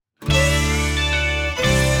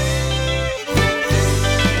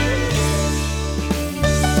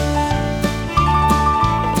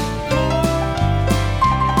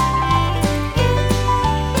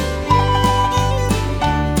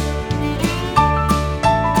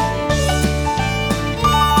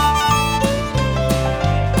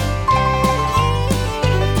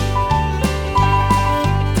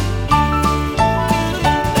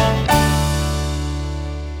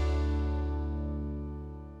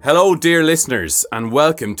Hello, dear listeners, and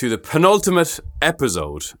welcome to the penultimate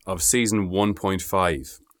episode of season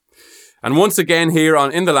 1.5. And once again here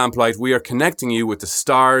on In the Lamplight, we are connecting you with the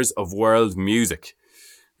stars of world music.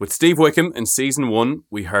 With Steve Wickham in season 1,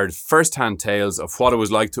 we heard first-hand tales of what it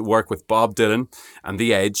was like to work with Bob Dylan and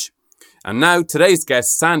The Edge. And now today's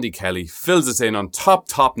guest, Sandy Kelly, fills us in on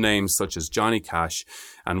top names such as Johnny Cash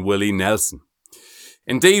and Willie Nelson.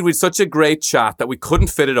 Indeed, we had such a great chat that we couldn't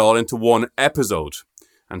fit it all into one episode.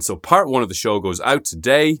 And so part 1 of the show goes out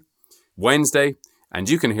today, Wednesday, and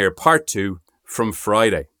you can hear part 2 from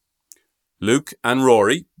Friday. Luke and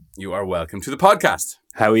Rory, you are welcome to the podcast.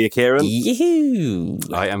 How are you, Kieran? Yoo-hoo.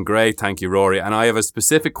 I am great, thank you, Rory. And I have a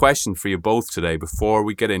specific question for you both today before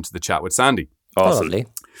we get into the chat with Sandy. Awesome. Lovely.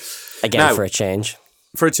 Again, Now, for a change.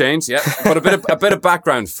 For a change, yeah. But a bit of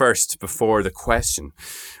background first before the question.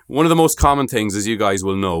 One of the most common things, as you guys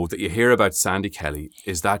will know, that you hear about Sandy Kelly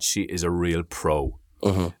is that she is a real pro.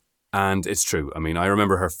 Mm-hmm. And it's true. I mean, I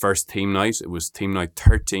remember her first theme night. It was theme night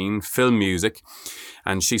 13, film music.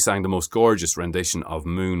 And she sang the most gorgeous rendition of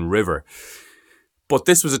Moon River. But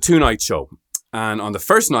this was a 2-night show. And on the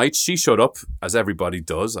first night, she showed up, as everybody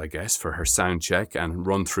does, I guess, for her sound check and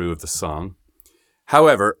run through of the song.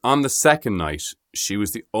 However, on the second night, she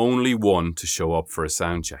was the only one to show up for a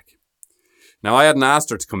sound check. Now, I hadn't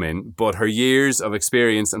asked her to come in, but her years of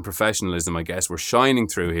experience and professionalism, I guess, were shining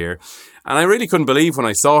through here. And I really couldn't believe when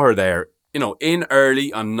I saw her there, in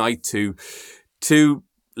early on night 2, to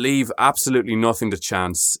leave absolutely nothing to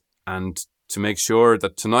chance and to make sure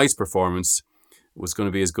that tonight's performance was going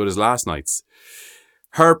to be as good as last night's.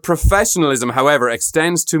 Her professionalism, however,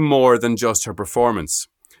 extends to more than just her performance.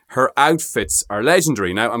 Her outfits are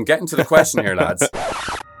legendary. Now, I'm getting to the question here, lads.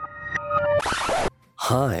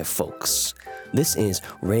 Hi, folks. This is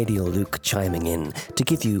Radio Luke chiming in to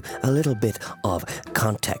give you a little bit of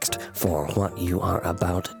context for what you are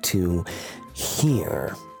about to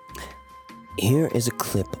hear. Here is a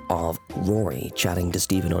clip of Rory chatting to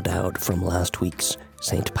Stephen O'Dowd from last week's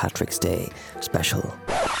St. Patrick's Day special.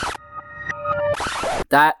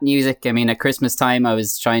 That music, at Christmas time, I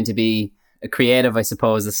was trying to be a creative, I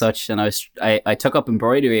suppose, as such, and I took up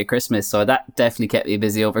embroidery at Christmas, so that definitely kept me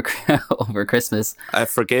busy over Christmas.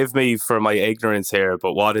 Forgive me for my ignorance here,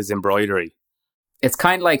 but what is embroidery? It's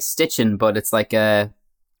kind of like stitching, but it's like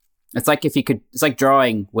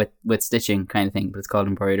drawing with stitching kind of thing, but it's called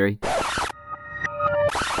embroidery.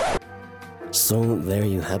 So there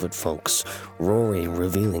you have it, folks. Rory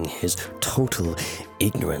revealing his total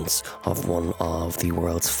ignorance of one of the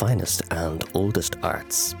world's finest and oldest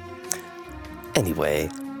arts. Anyway,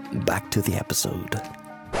 back to the episode.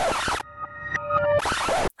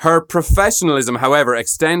 Her professionalism, however,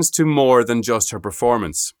 extends to more than just her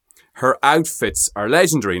performance. Her outfits are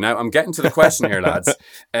legendary. Now, I'm getting to the question here, lads.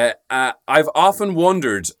 I've often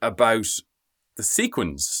wondered about the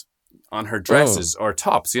sequins on her dresses or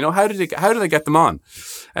tops. How do they get them on?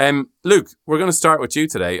 Luke, we're going to start with you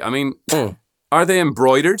today. Are they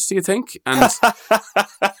embroidered, do you think? And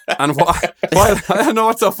why? I don't know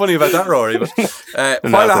what's so funny about that, Rory. But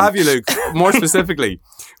while I have you, Luke, more specifically,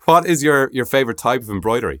 what is your favourite type of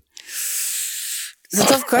embroidery? It's a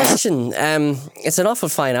tough question. It's an awful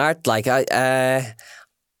fine art. Like I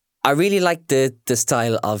really like the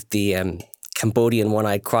style of the Cambodian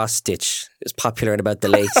one-eyed cross stitch. It was popular in about the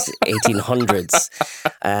late 1800s.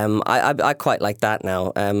 I quite like that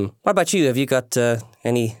now. What about you? Have you got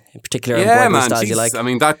any particular embroidery styles you like?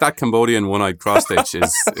 That Cambodian one-eyed cross stitch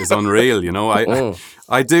is unreal.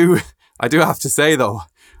 I do have to say though.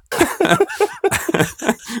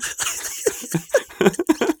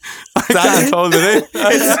 I can't hold it in.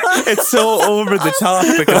 It's so over the top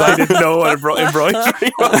because I didn't know what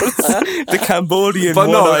embroidery was. The Cambodian but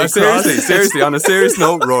one-eyed cross. Seriously, on a serious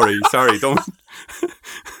note, Rory, sorry, don't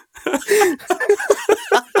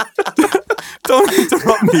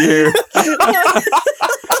interrupt me here.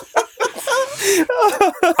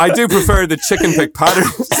 I do prefer the chicken pick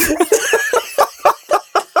patterns.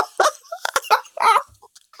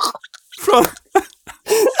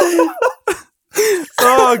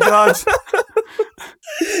 Oh God!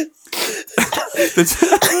 This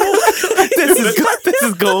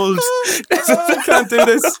is gold. I can't do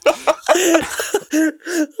this.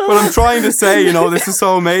 But I'm trying to say, this is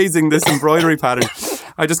so amazing. This embroidery pattern.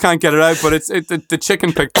 I just can't get it out. But it's the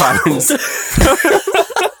chicken pick patterns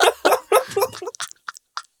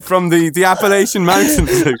from the Appalachian Mountains.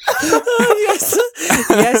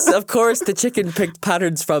 Yes, of course, the chicken picked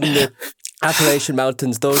patterns from the Appalachian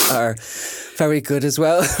Mountains. Those are very good as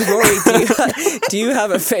well. Rory, do you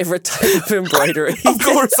have a favourite type of embroidery? Of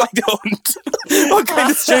course I don't. What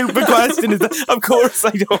kind of stupid question is that? Of course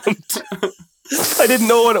I don't. I didn't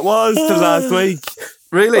know what it was till last week.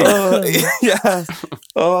 Really? Yeah.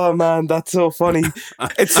 Oh man, that's so funny.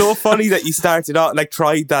 It's so funny that you started out like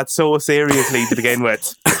tried that so seriously to begin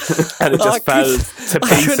with, and it just fell to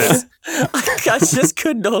pieces. I just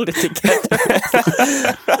couldn't hold it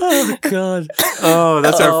together. Oh God! Oh,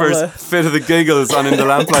 that's our first bit of the giggles on In the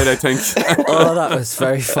Lamplight, I think. Oh, that was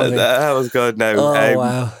very funny. That was good. Now, Oh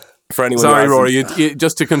wow! for anyone, Sorry, who Rory. hasn't- You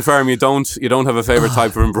just to confirm, you don't have a favourite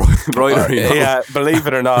type of embroidery. No? Yeah, believe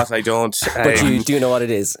it or not, I don't. But you do know what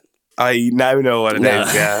it is. I now know what it is.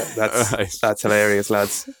 No. Yeah, that's Right. that's hilarious,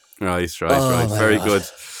 lads. Right. Oh, my Very God. good.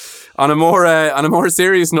 On a more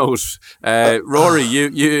serious note, Rory,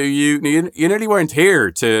 you nearly weren't here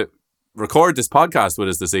to record this podcast with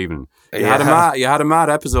us this evening. You had a mad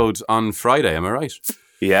episode on Friday. Am I right?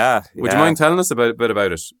 Yeah. Would you mind telling us a bit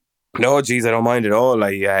about it? No, geez, I don't mind at all.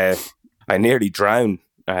 I nearly drowned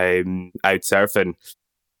out surfing.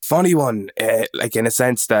 Funny one, like in a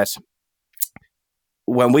sense that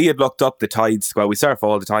when we had looked up the tides, well, we surf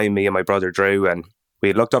all the time, me and my brother Drew, and we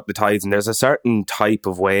had looked up the tides, and there's a certain type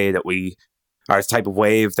of wave that we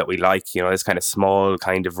like, you know, this kind of small,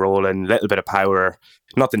 kind of rolling, little bit of power,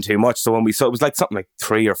 nothing too much. So it was like something like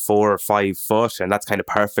 3 or 4 or 5 foot, and that's kind of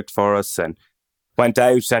perfect for us. And went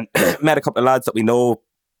out and met a couple of lads that we know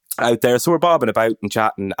out there. So we're bobbing about and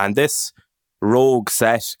chatting, and this rogue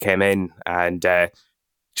set came in, and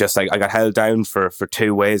just like I got held down for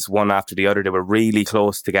 2 waves, one after the other. They were really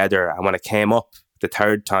close together, and when it came up the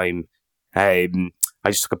third time, I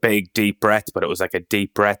just took a big deep breath, but it was like a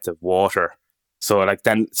deep breath of water. So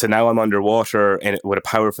now I'm underwater with a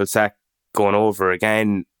powerful set going over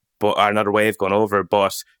again, but another wave going over.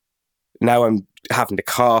 But now I'm having to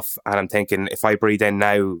cough, and I'm thinking if I breathe in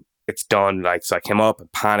now, it's done. Like, so I came up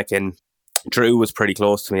and panicking. Drew was pretty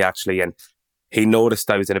close to me actually, and he noticed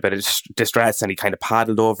I was in a bit of distress, and he kind of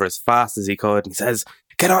paddled over as fast as he could. And he says,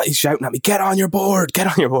 "Get on!" He's shouting at me, "Get on your board! Get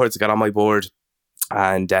on your board!" So I got on my board,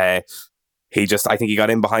 and I think he got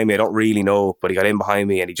in behind me. I don't really know, but he got in behind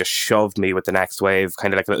me and he just shoved me with the next wave,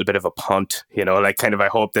 kind of like a little bit of a punt, you know, like kind of, I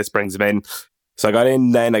hope this brings him in. So I got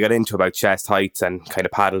into about chest height and kind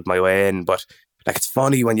of paddled my way in. But like, it's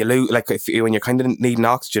funny when you lose, like when you're kind of needing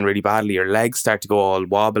oxygen really badly, your legs start to go all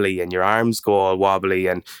wobbly and your arms go all wobbly.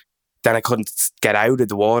 And then I couldn't get out of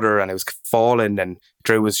the water and I was falling, and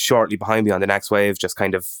Drew was shortly behind me on the next wave, just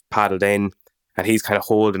kind of paddled in, and he's kind of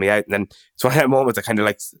holding me out. And then it's one of the moments I kind of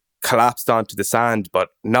like collapsed onto the sand, but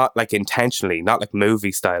not like intentionally, not like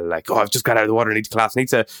movie style, like, oh, I've just got out of the water, I need to collapse,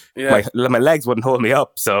 my legs wouldn't hold me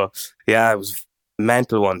up. So yeah, it was a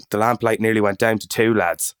mental one. The lamplight nearly went down to 2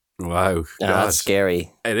 lads. Wow. That's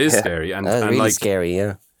scary. It is scary. And, That's and really like, scary,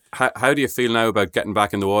 yeah. how do you feel now about getting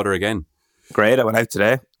back in the water again? Great, I went out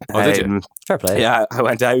today. Oh, did you? Fair play. Yeah, I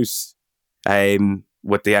went out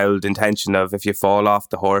with the old intention of, if you fall off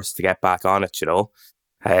the horse, to get back on it, you know.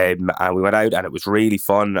 And we went out and it was really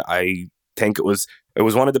fun. I think it was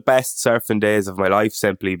one of the best surfing days of my life,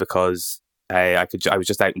 simply because I was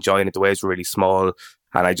just out enjoying it. The waves were really small,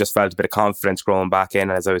 and I just felt a bit of confidence growing back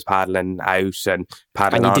in as I was paddling out and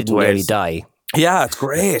paddling And on you didn't waves. nearly die. Yeah, it's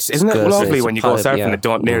great. Isn't it good. lovely It's when you go positive, surfing yeah. and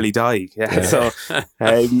don't nearly die? Yeah. So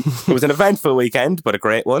it was an eventful weekend, but a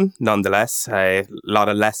great one nonetheless. A lot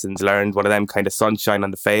of lessons learned. One of them kind of sunshine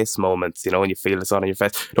on the face moments, you know, when you feel the sun on your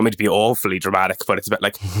face. Don't mean to be awfully dramatic, but it's a bit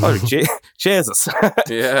like, oh, Jesus.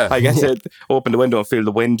 Yeah. I get to open the window and feel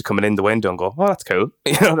the wind coming in the window and go, oh, that's cool.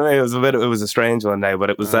 You know what I mean? It was a strange one now, but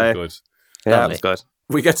it was Good. yeah, it was good.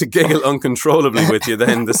 We get to giggle uncontrollably with you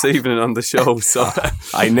then this evening on the show. So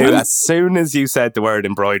I knew as soon as you said the word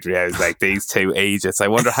embroidery, I was like, these two ages. I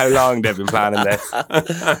wonder how long they've been planning this.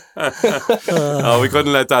 Oh, we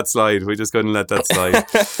couldn't let that slide. We just couldn't let that slide.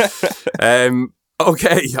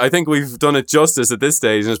 Okay, I think we've done it justice at this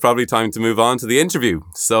stage, and it's probably time to move on to the interview.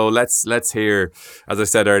 So let's hear, as I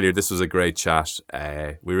said earlier, this was a great chat.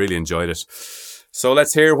 We really enjoyed it. So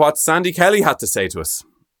let's hear what Sandy Kelly had to say to us.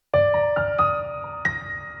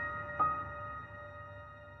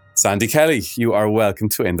 Sandy Kelly, you are welcome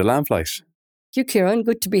to In the Lamplight. You, Kieran,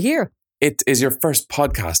 good to be here. It is your first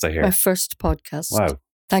podcast, I hear. My first podcast. Wow.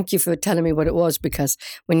 Thank you for telling me what it was, because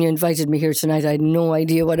when you invited me here tonight, I had no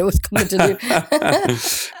idea what I was coming to do.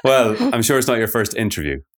 Well, I'm sure it's not your first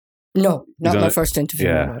interview. No, not done my it? first interview.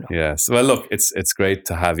 Yeah, No. yes. Well, look, it's great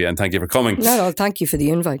to have you, and thank you for coming. No, thank you for the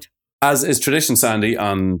invite. As is tradition, Sandy,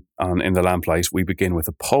 on In the Lamplight, we begin with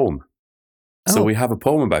a poem. So Oh. we have a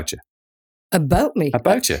poem about you. About me?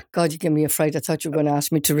 About you. God, you give me a fright. I thought you were going to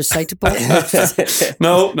ask me to recite a poem.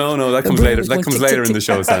 No, that comes The later. boom That was comes going later tick, in the tick,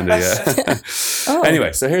 show, tick. Sandy. Yeah. Oh.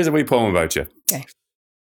 Anyway, so here's a wee poem about you. Okay.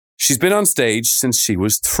 She's been on stage since she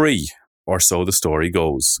was 3, or so the story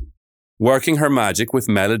goes. working her magic with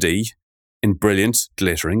melody in brilliant,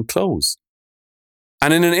 glittering clothes.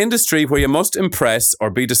 And in an industry where you must impress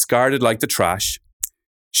or be discarded like the trash,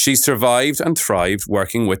 she survived and thrived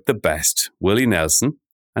working with the best, Willie Nelson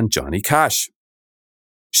and Johnny Cash.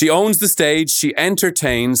 She owns the stage, she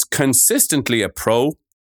entertains, consistently a pro,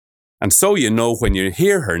 and so you know when you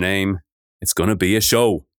hear her name, it's going to be a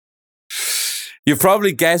show. You've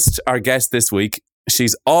probably guessed our guest this week.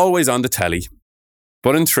 She's always on the telly.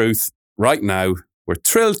 But in truth, right now, we're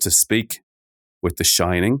thrilled to speak with the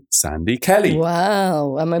shining Sandy Kelly.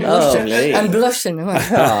 Wow. Am I blushing? Lovely. I'm blushing. Am I?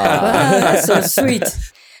 Wow, that's so sweet.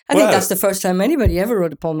 I think that's the first time anybody ever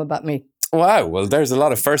wrote a poem about me. Wow, well, there's a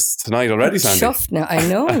lot of firsts tonight already, Sandy. Chuffed now. I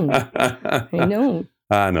know. I know.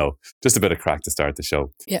 I know. Just a bit of crack to start the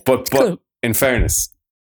show. Yeah. But cool. in fairness,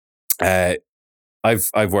 I've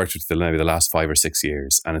worked with you maybe the last 5 or 6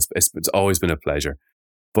 years, and it's always been a pleasure.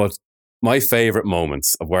 But my favourite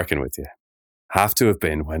moments of working with you have to have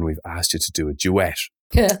been when we've asked you to do a duet.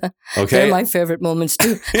 Yeah. Okay. They're my favourite moments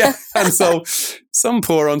too. Yeah. And so some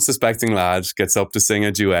poor unsuspecting lad gets up to sing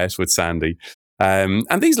a duet with Sandy.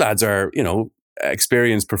 And these lads are,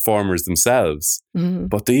 experienced performers themselves,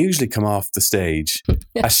 but they usually come off the stage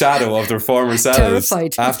a shadow of their former selves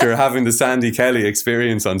Terrified. after having the Sandy Kelly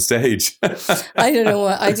experience on stage. I don't know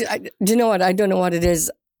what. Do you know what? I don't know what it is.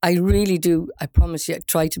 I really do. I promise you, I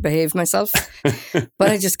try to behave myself, but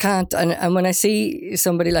I just can't. And when I see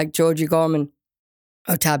somebody like Georgie Gorman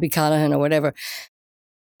or Tabby Callahan or whatever,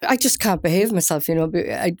 I just can't behave myself.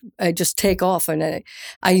 I just take off, and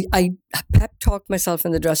I pep talk myself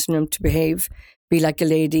in the dressing room to behave, be like a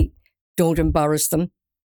lady, don't embarrass them.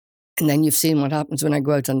 And then you've seen what happens when I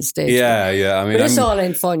go out on the stage. Yeah. I mean, but it's all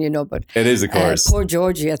in fun, But it is, of course. Poor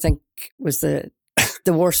Georgie, I think, was the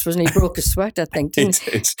worst, wasn't he? Broke his sweat, I think.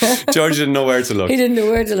 George didn't know where to look. He didn't know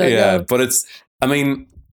where to look. Yeah, no. but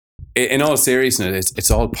in all seriousness, it's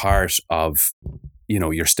all part of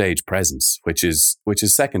your stage presence, which is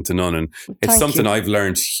second to none, and it's Thank something you. I've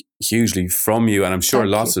learned hugely from you, and I'm sure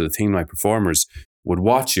Thank lots you. of the Team Night performers would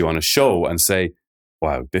watch you on a show and say,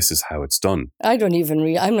 "Wow, this is how it's done." I don't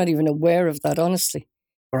even I'm not even aware of that, honestly.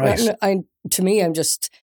 Right? To me, I'm just,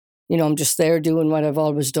 I'm just there doing what I've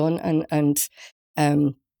always done, and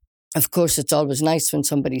of course, it's always nice when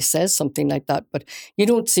somebody says something like that, but you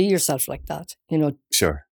don't see yourself like that.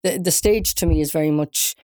 Sure. The stage to me is very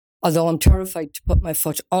much, although I'm terrified to put my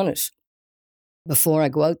foot on it before I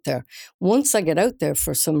go out there. Once I get out there,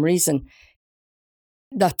 for some reason,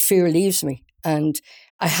 that fear leaves me, and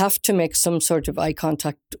I have to make some sort of eye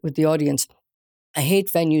contact with the audience. I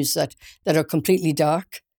hate venues that are completely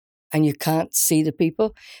dark and you can't see the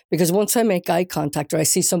people, because once I make eye contact or I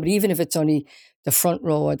see somebody, even if it's only the front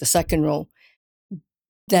row or the second row,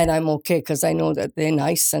 then I'm okay, because I know that they're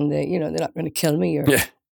nice and they're not going to kill me, or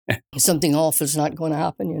something awful's not going to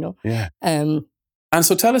happen. Yeah. And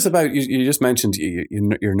so tell us about, you just mentioned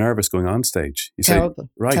you're nervous going on stage. You terrible. Say,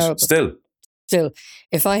 right, Terrible. Still,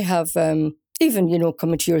 if I have even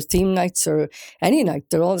coming to your theme nights or any night,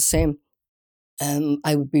 they're all the same.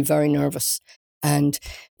 I would be very nervous. And,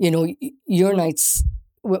 your nights,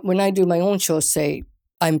 when I do my own show, say,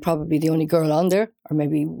 I'm probably the only girl on there, or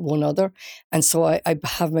maybe one other. And so I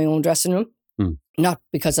have my own dressing room, not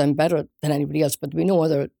because I'm better than anybody else, but we know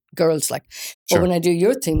other girls like. Sure. But when I do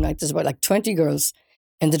your theme night, there's about like 20 girls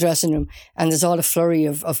in the dressing room, and there's all a flurry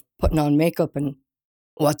of putting on makeup and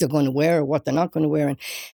what they're going to wear or what they're not going to wear. And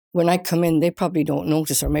when I come in, they probably don't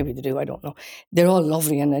notice, or maybe they do, I don't know. They're all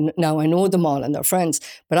lovely, and now I know them all and they're friends,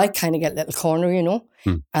 but I kind of get a little corner,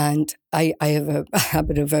 and I have a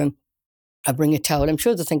habit of, I bring a towel. I'm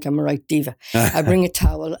sure they think I'm a right diva. I bring a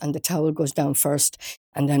towel, and the towel goes down first,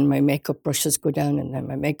 and then my makeup brushes go down, and then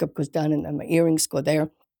my makeup goes down, and then my earrings go there.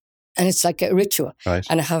 And it's like a ritual. Right.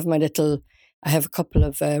 And I have a couple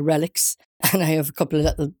of relics, and I have a couple of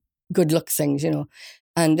little good luck things,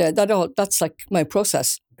 and that's like my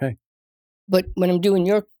process. Okay. But when I'm doing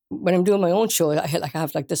my own show, I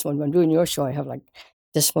have like this one. When I'm doing your show, I have like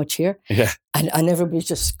this much here. Yeah. And everybody's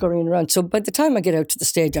just scurrying around. So by the time I get out to the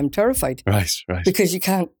stage, I'm terrified. Right. Because you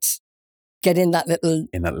can't get in that little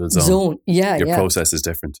zone. Yeah, Your process is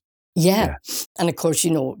different. Yeah. And of course,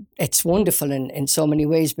 it's wonderful in so many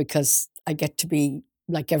ways, because I get to be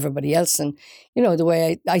like everybody else. And, the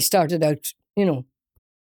way I started out,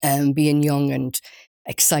 being young and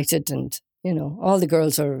excited, and, all the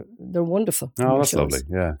girls they're wonderful. Oh, that's lovely.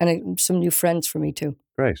 Yeah. And some new friends for me too.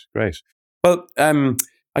 Great. Well,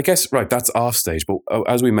 I guess, right, that's off stage. But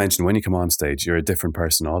as we mentioned, when you come on stage, you're a different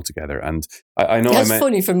person altogether. And I know That's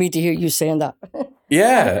funny for me to hear you saying that.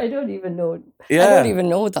 Yeah. I don't even know. Yeah. I don't even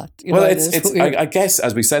know that. Well, I guess,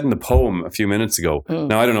 as we said in the poem a few minutes ago,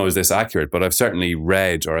 now I don't know, is this accurate, but I've certainly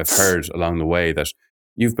read or I've heard along the way that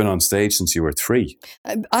you've been on stage since you were 3.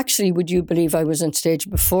 Actually, would you believe I was on stage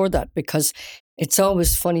before that? Because it's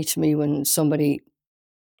always funny to me when somebody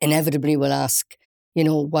inevitably will ask,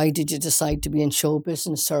 why did you decide to be in show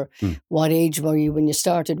business, or what age were you when you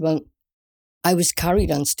started? Well, I was carried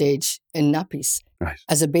on stage in nappies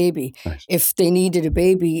as a baby. Right. If they needed a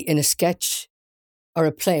baby in a sketch or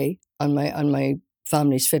a play on my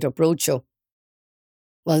family's Fit Up Roadshow,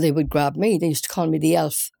 well, they would grab me. They used to call me the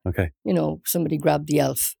elf. Okay. Somebody grabbed the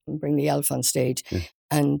elf and bring the elf on stage. Yeah.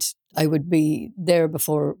 And I would be there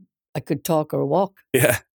before I could talk or walk.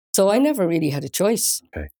 Yeah. So I never really had a choice.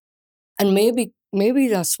 Okay. And maybe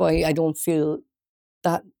that's why I don't feel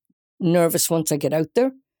that nervous once I get out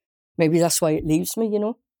there. Maybe that's why it leaves me,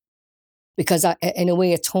 because in a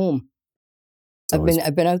way it's home.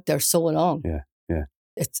 I've been out there so long. Yeah, yeah.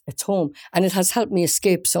 It's home, and it has helped me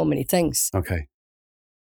escape so many things. Okay.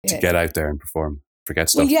 To get out there and perform, forget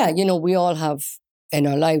stuff. Well, yeah, we all have in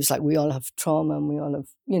our lives, like we all have trauma, and we all have,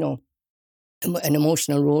 an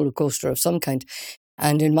emotional roller coaster of some kind.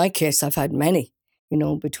 And in my case, I've had many,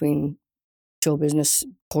 between show business,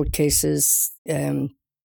 court cases.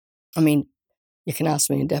 You can ask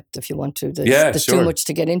me in depth if you want to. There's sure. Too much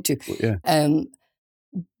to get into. Yeah.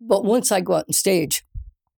 But once I go out on stage,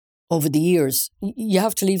 over the years, you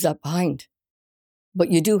have to leave that behind. But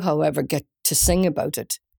you do, however, get to sing about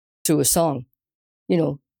it through a song.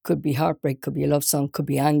 Could be heartbreak, could be a love song, could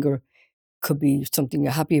be anger, could be something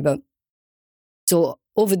you're happy about. So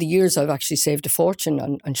over the years, I've actually saved a fortune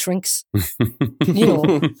on shrinks.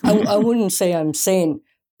 I wouldn't say I'm sane,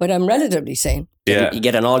 but I'm relatively sane. Yeah. You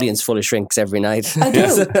get an audience full of shrinks every night. I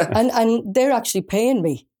do. and they're actually paying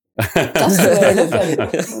me. That's the way I look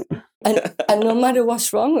at it. And no matter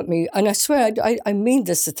what's wrong with me, and I swear I mean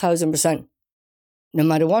this 1,000%, no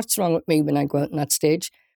matter what's wrong with me when I go out on that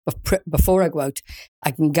stage, but before I go out, I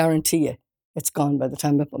can guarantee you it's gone by the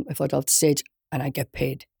time I put my foot off the stage and I get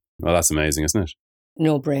paid. Well, that's amazing, isn't it?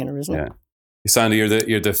 No brainer, isn't it? Sandy,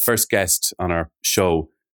 you're the first guest on our show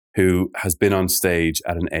who has been on stage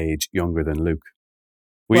at an age younger than Luke.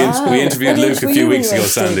 We interviewed Luke a few weeks ago,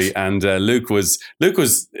 Sandy, and Luke was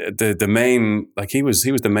the main, like he was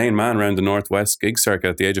the main man around the Northwest gig circuit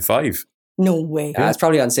at the age of 5. No way. I was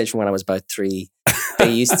probably on stage when I was about 3.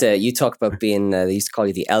 You talk about being, they used to call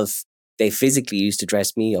you the elf. They physically used to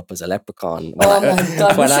dress me up as a leprechaun when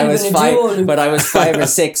I was 5 or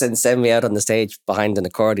 6, and send me out on the stage behind an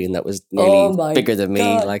accordion that was nearly bigger than me.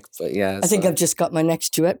 Like, but yeah, I think I've just got my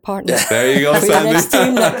next duet partner. There you go,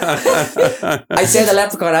 Sandy. I say the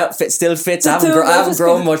leprechaun outfit still fits. I haven't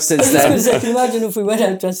grown much since then. I can imagine if we went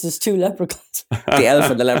out dressed as 2 leprechauns. The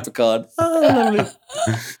elf and the leprechaun.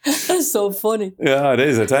 That's so funny. Yeah, it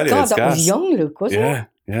is. I tell you, God, it's that gas. was young, Luke, wasn't it? Yeah.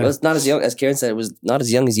 Well, it's not as young as Kieran said. It was not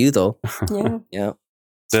as young as you, though. Yeah. Yeah.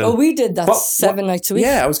 So we did that 7 nights a week.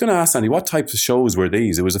 Yeah, I was going to ask Sandy, what types of shows were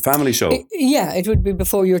these? It was a family show. It would be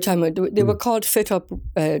before your time. They were called Fit Up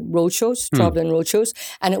Roadshows, traveling roadshows,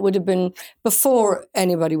 and it would have been before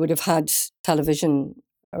anybody would have had television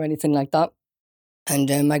or anything like that.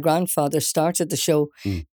 And my grandfather started the show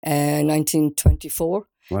in 1924.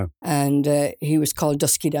 Wow. And he was called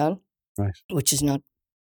Dusky Dan, right? Which is not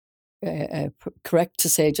correct to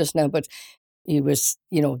say just now, but he was,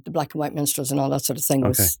 the black and white minstrels and all that sort of thing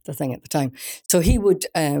was the thing at the time. So he would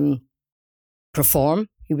perform.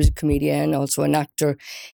 He was a comedian, also an actor.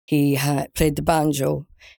 He played the banjo,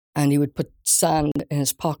 and he would put sand in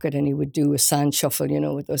his pocket, and he would do a sand shuffle,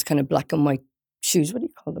 with those kind of black and white shoes. What do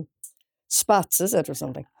you call them? Spats, is it, or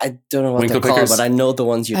something? I don't know what Winkle they're pickers? called, but I know the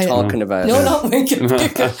ones you're talking about. No, not winkle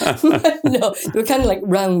pickers. No, they were kind of like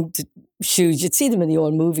round shoes. You'd see them in the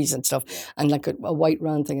old movies and stuff, and like a white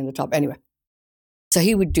round thing in the top. Anyway, so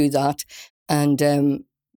he would do that. And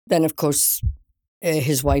then, of course,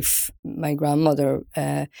 his wife, my grandmother,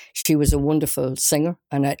 she was a wonderful singer.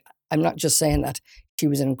 And I'm not just saying that. She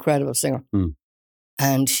was an incredible singer.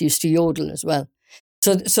 And she used to yodel as well.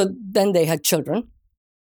 So then they had children.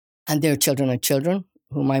 And their children had children,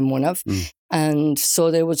 whom I'm one of. And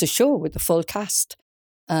so there was a show with the full cast.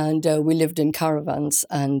 And we lived in caravans,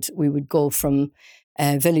 and we would go from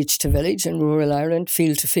village to village in rural Ireland,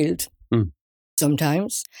 field to field,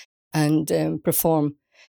 sometimes, and perform.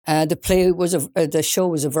 The show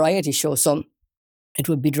was a variety show, so it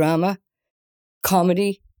would be drama,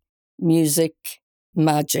 comedy, music,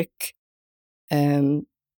 magic, and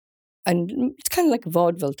it's kind of like a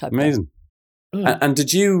vaudeville type. Amazing. And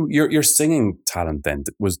did your singing talent then,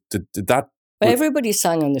 did that... Everybody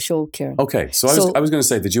sang on the show, Kieran. Okay, so I was going to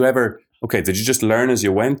say, did you just learn as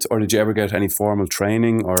you went, or did you ever get any formal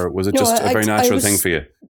training, or was it just a very natural thing for you?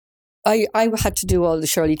 I had to do all the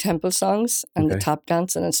Shirley Temple songs and the tap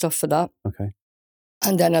dancing and stuff for that. Okay.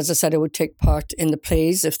 And then, as I said, I would take part in the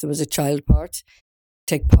plays if there was a child part,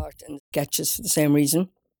 take part in the sketches for the same reason.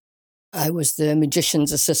 I was the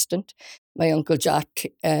magician's assistant. My Uncle Jack,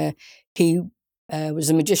 he was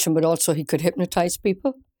a magician, but also he could hypnotise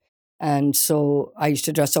people. And so I used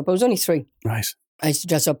to dress up. I was only 3. Right. I used to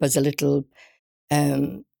dress up as a little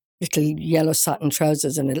yellow satin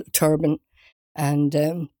trousers and a little turban. And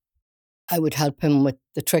I would help him with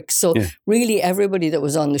the tricks. So really everybody that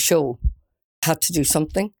was on the show had to do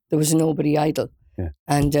something. There was nobody idle. Yeah.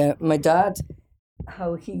 And my dad,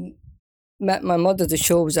 how he met my mother, the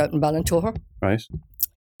show was out in Ballintoher. Right.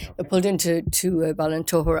 I pulled into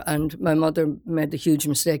Ballintoher, and my mother made the huge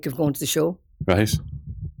mistake of going to the show. Right.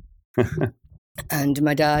 And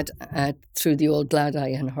my dad threw the old glad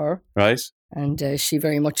eye on her. Right. And she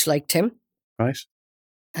very much liked him. Right.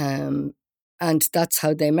 And that's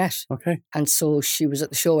how they met. Okay. And so she was at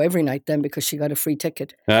the show every night then because she got a free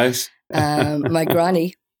ticket. Nice. My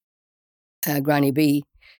granny, Granny B,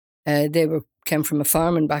 they came from a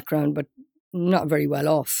farming background, but not very well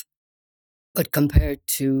off. But compared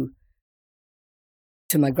to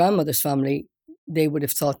my grandmother's family, they would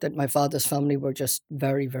have thought that my father's family were just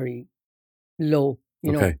very, very low,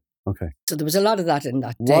 you know. Okay. So there was a lot of that in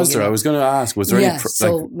that day. Was there? I was going to ask, was there any...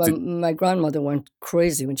 So my grandmother went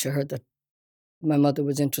crazy when she heard that my mother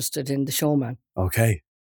was interested in the showman. Okay,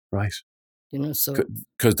 right. You know, so...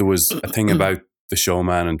 Because there was a thing about the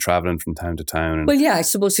showman and travelling from town to town. And... Well, yeah, I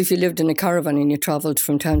suppose if you lived in a caravan and you travelled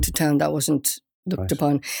from town to town, that wasn't looked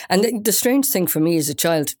upon. And the strange thing for me as a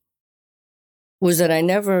child was that I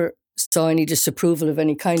never saw any disapproval of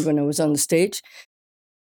any kind when I was on the stage.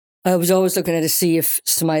 I was always looking at a sea of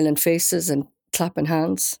smiling faces and clapping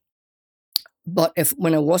hands. But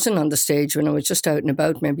when I wasn't on the stage, when I was just out and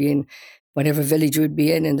about, maybe in whatever village you would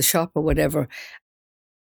be in the shop or whatever,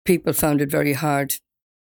 people found it very hard.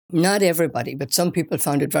 Not everybody, but some people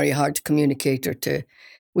found it very hard to communicate or to...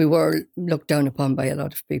 We were looked down upon by a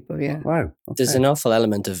lot of people, yeah. Wow. Okay. There's an awful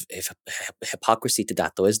element of hypocrisy to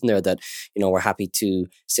that, though, isn't there? That, you know, we're happy to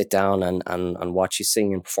sit down and watch you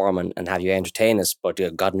sing and perform and have you entertain us, but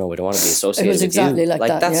God, no, we don't want to be associated with you. It was exactly like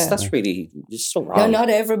that, That's really just so wrong. No, not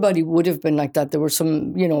everybody would have been like that. There were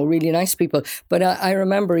some, you know, really nice people. But I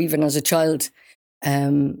remember even as a child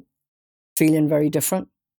feeling very different.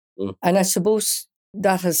 Mm. And I suppose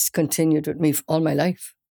that has continued with me all my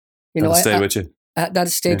life. You know, stay with you. That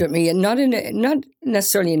has stayed with me, and not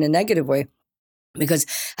necessarily in a negative way, because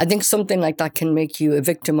I think something like that can make you a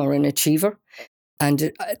victim or an achiever,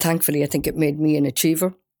 and thankfully, I think it made me an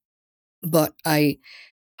achiever. But I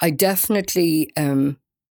definitely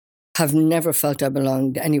have never felt I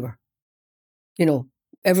belonged anywhere. You know,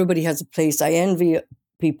 everybody has a place. I envy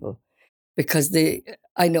people because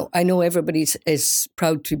I know everybody is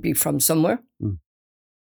proud to be from somewhere,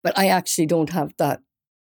 but I actually don't have that.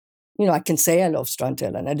 You know, I can say I love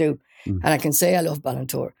Strandhill, and I do. And I can say I love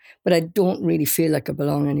Ballintour, but I don't really feel like I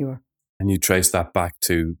belong anywhere. And you trace that back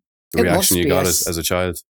to the reaction you got as a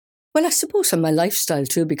child? Well, I suppose on my lifestyle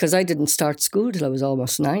too, because I didn't start school till I was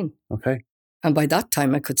almost 9. Okay. And by that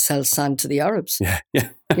time, I could sell sand to the Arabs. Yeah.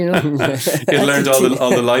 You know? You'd learned all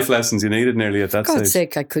the life lessons you needed nearly at that stage. For God's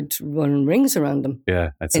sake, I could run rings around them.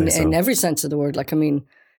 Yeah, I'd say so. In every sense of the word. Like, I mean...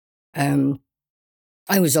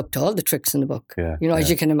 I was up to all the tricks in the book, as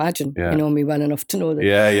you can imagine. You know me well enough to know that.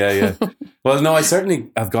 Yeah. Well, no, I certainly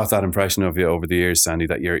have got that impression of you over the years, Sandy,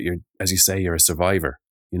 that you're as you say, you're a survivor.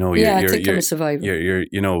 You know, I think I'm a survivor. You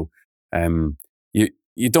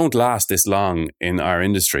don't last this long in our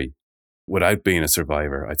industry without being a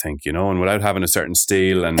survivor, I think, you know, and without having a certain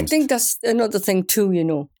steel. And I think that's another thing too, you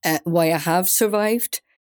know, why I have survived,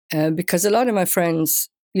 because a lot of my friends,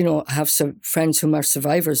 you know, have friends who are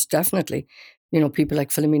survivors, definitely. You know, people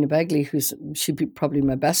like Philomena Begley, she'd be probably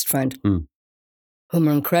my best friend, whom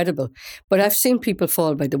are incredible. But I've seen people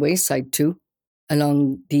fall by the wayside too,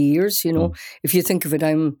 along the years, you know. If you think of it,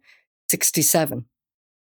 I'm 67.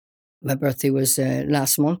 My birthday was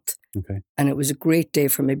last month. Okay. And it was a great day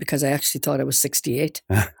for me because I actually thought I was 68.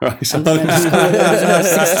 Right. And then I was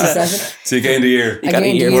 67. So you gained a year.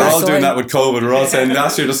 We're all doing that with COVID. We're all saying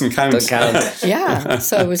last year doesn't count. Yeah.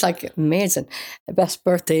 So it was like amazing. The best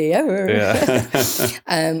birthday ever.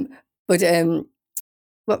 Yeah. But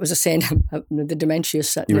what was I saying? The dementia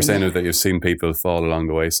setting. You were saying that you've seen people fall along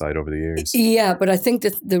the wayside over the years. Yeah, but I think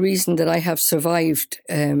that the reason that I have survived,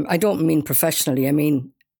 I don't mean professionally, I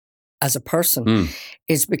mean as a person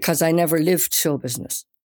is because I never lived show business.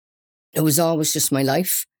 It was always just my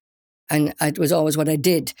life, and it was always what I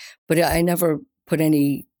did, but I never put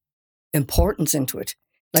any importance into it.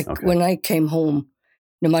 Like when I came home,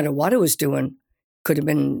 no matter what I was doing, could have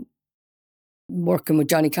been working with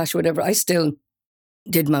Johnny Cash or whatever, I still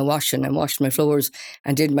did my washing and washed my floors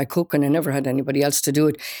and did my cooking. I never had anybody else to do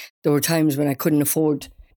it. There were times when I couldn't afford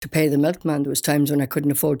to pay the milkman. There was times when I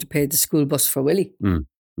couldn't afford to pay the school bus for Willie.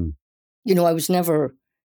 You know, I was never...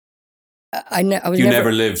 You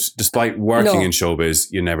never lived, despite working in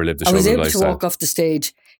showbiz, you never lived the showbiz lifestyle. I was able to walk off the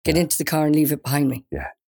stage, get into the car and leave it behind me. Yeah.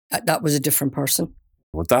 That was a different person.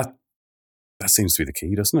 Well, that seems to be the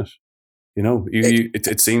key, doesn't it? You know,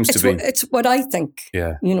 it seems to be. It's what I think.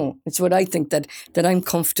 Yeah. You know, it's what I think that I'm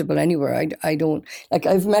comfortable anywhere. I don't, like,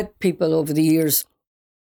 I've met people over the years,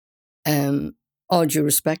 all due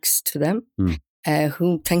respects to them,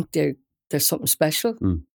 who think they're something special,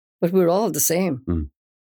 but we're all the same.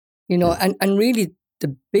 You know, and really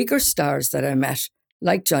the bigger stars that I met,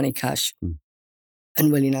 like Johnny Cash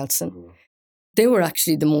and Willie Nelson, they were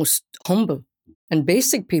actually the most humble and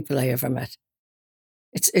basic people I ever met.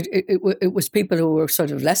 It was people who were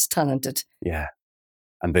sort of less talented. Yeah.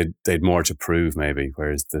 And they'd more to prove maybe,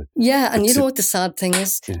 whereas and you know what the sad thing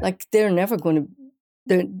is? Yeah. Like they never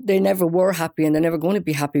were happy, and they're never going to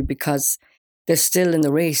be happy because they're still in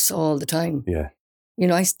the race all the time. Yeah. You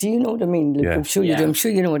know, do you know what I mean? Like, I'm sure you do. I'm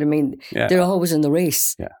sure you know what I mean. Yeah. They're always in the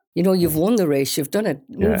race. Yeah. You know, you've won the race. You've done it.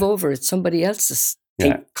 Move over. It's somebody else's.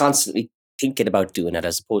 Constantly thinking about doing it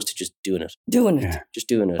as opposed to just doing it. Just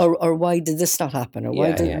doing it. Or why did this not happen? Or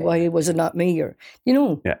why was it not me? Or, you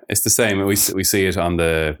know. Yeah, it's the same. We see it on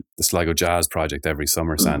the Sligo Jazz Project every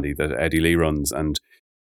summer, Sandy, that Eddie Lee runs, and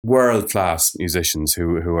world-class musicians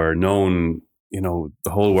who are known, you know, the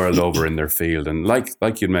whole world over in their field. And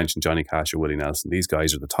like you'd mentioned, Johnny Cash or Willie Nelson, these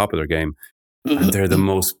guys are the top of their game. And they're the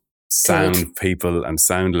most sound people and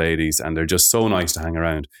sound ladies, and they're just so nice to hang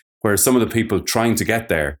around. Whereas some of the people trying to get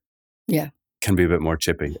there can be a bit more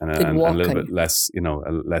chippy and a little bit less, you know,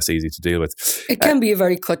 less easy to deal with. It can be a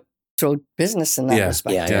very cutthroat business in that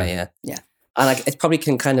respect. Yeah. And like, it probably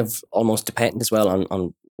can kind of almost depend as well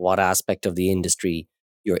on what aspect of the industry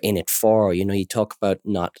you're in it for. You know, you talk about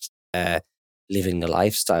not living the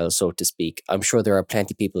lifestyle, so to speak. I'm sure there are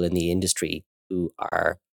plenty of people in the industry who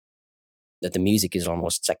are, that the music is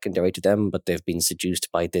almost secondary to them, but they've been seduced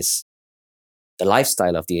by the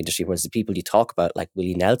lifestyle of the industry, whereas the people you talk about, like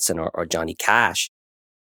Willie Nelson or Johnny Cash,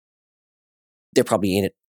 they're probably in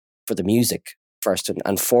it for the music first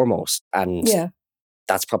and foremost. And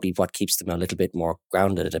that's probably what keeps them a little bit more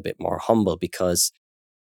grounded, a bit more humble, because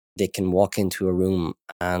they can walk into a room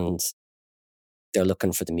and they're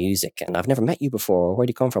looking for the music. And I've never met you before. Where do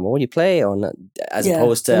you come from? Or what do you play on? As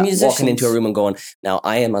opposed to walking into a room and going, now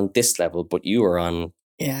I am on this level, but you are on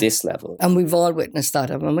this level. And we've all witnessed that,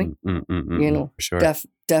 haven't we? You know, sure.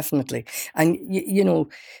 Definitely. And, you know,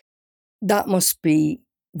 that must be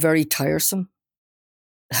very tiresome.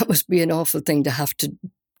 That must be an awful thing to have to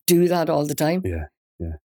do that all the time. Yeah.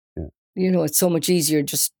 You know, it's so much easier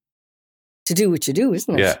just to do what you do,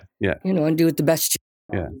 isn't it? Yeah. You know, and do it the best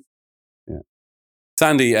you can. Yeah.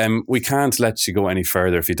 Sandy, we can't let you go any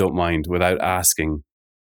further, if you don't mind, without asking,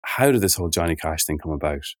 how did this whole Johnny Cash thing come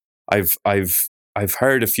about? I've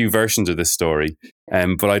heard a few versions of this story,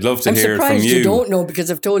 but I'd love to hear it from you. I'm surprised you don't know,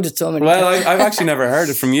 because I've told it so many times. Well, I've actually never heard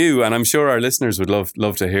it from you, and I'm sure our listeners would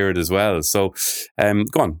love to hear it as well. So,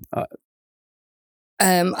 go on.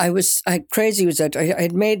 Crazy was that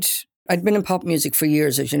I'd been in pop music for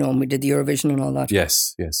years, as you know, and we did the Eurovision and all that.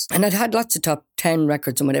 Yes. And I'd had lots of top 10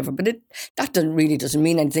 records and whatever, but that doesn't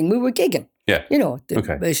mean anything. We were gigging. Yeah. You know,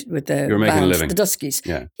 with the you were making bands, a living. The Duskies.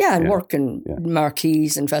 Yeah, and working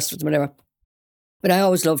marquees and festivals and whatever. But I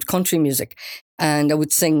always loved country music, and I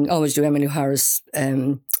would always do Emmylou Harris,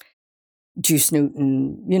 Juice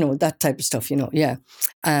Newton, you know, that type of stuff, you know,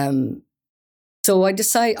 so I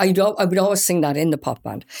decided, I would always sing that in the pop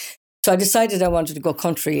band. So I decided I wanted to go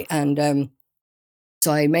country, and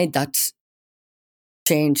so I made that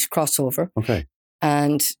change, crossover. Okay.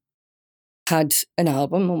 And had an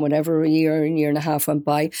album, and whatever, a year and a half went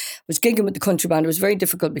by. I was gigging with the country band. It was very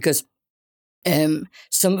difficult because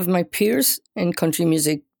some of my peers in country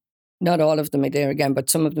music, not all of them are there again, but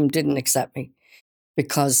some of them didn't accept me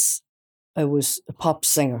because I was a pop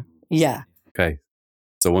singer. Yeah. Okay.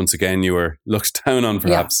 So once again, you were looked down on,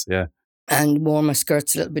 perhaps. Yeah. And wore my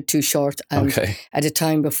skirts a little bit too short. And at a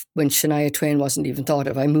time when Shania Twain wasn't even thought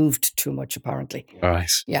of, I moved too much, apparently. All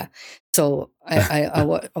right. Yeah. So I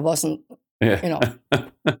wasn't, you know.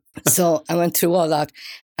 So I went through all that.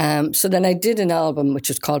 So then I did an album which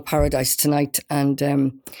was called Paradise Tonight,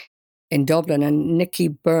 and in Dublin, and Nicky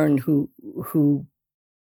Byrne, who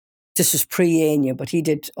this was pre-Anya, but he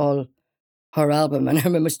did all her album. And I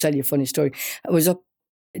must tell you a funny story. I was up,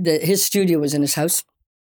 his studio was in his house,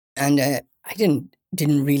 and I didn't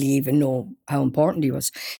really even know how important he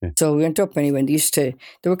was. Yeah. So we went up anyway, and they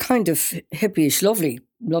were kind of hippie-ish, lovely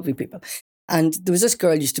people. And there was this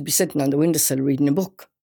girl used to be sitting on the windowsill reading a book.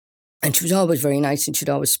 And she was always very nice, and she'd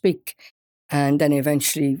always speak. And then I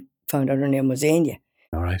eventually found out her name was Anya.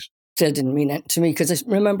 All right. Still didn't mean it to me, because I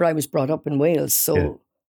remember I was brought up in Wales, so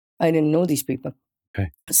I didn't know these people.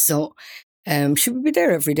 Okay. So she would be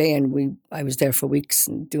there every day, and I was there for weeks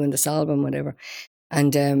and doing this album, whatever.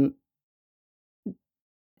 And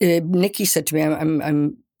Nicky said to me,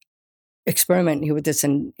 I'm experimenting here with this,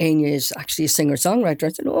 and Anya is actually a singer-songwriter. I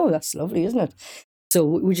said, oh, that's lovely, isn't it? So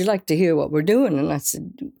would you like to hear what we're doing? And I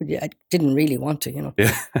said, I didn't really want to, you know.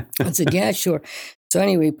 Yeah. I said, yeah, sure. So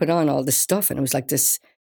anyway, we put on all this stuff, and it was like this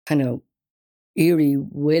kind of eerie,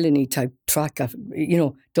 wailing-y type track, you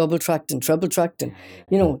know, double-tracked and treble-tracked, and,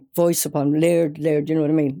 you know, voice upon layered, you know what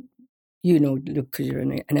I mean? You know, look, because you're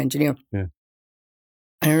an engineer. Yeah.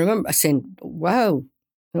 And I remember saying, wow,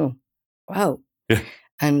 you know, wow. Yeah.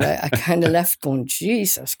 And I kind of left going,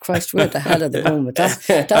 Jesus Christ, where the hell are they going with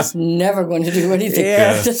that? That's never going to do anything.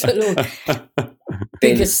 Yeah. Just a little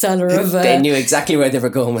biggest seller of... They knew exactly where they were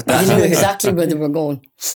going with that. They knew exactly where they were going.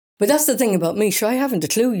 But that's the thing about me. Sure, I haven't a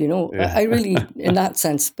clue, you know. Yeah. I really, in that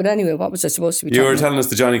sense. But anyway, what was I supposed to be You talking were about? telling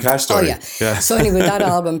us the Johnny Cash story. Oh, yeah. So anyway, that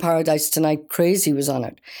album, Paradise Tonight, Crazy was on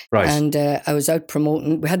it. Right. And I was out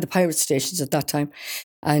promoting. We had the pirate stations at that time.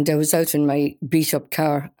 And I was out in my beat-up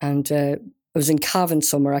car, and I was in Cavan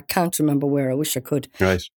somewhere. I can't remember where. I wish I could.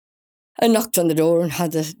 Right. I knocked on the door and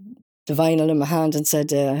had the vinyl in my hand and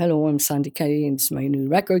said, hello, I'm Sandy Kelly, and it's my new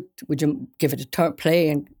record. Would you give it a play?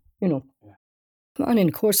 And, you know, come on in,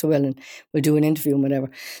 of course I will, and we'll do an interview and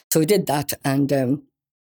whatever. So we did that, and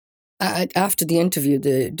after the interview,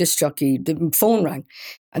 the phone rang,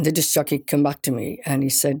 and the disc jockey came back to me, and he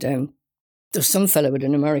said, there's some fella with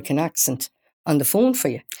an American accent on the phone for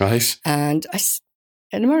you. Right. And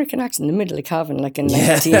an American accent in the middle of Cavan, like in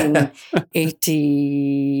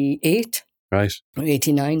 1988 Right. or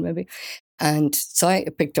 89 maybe. And so I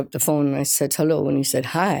picked up the phone and I said, hello. And he said,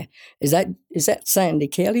 hi, is that Sandy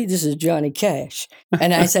Kelly? This is Johnny Cash.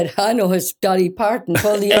 And I said, I know it's Dolly Parton.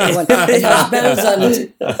 Call the other one. It has bells on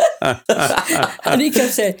it. And he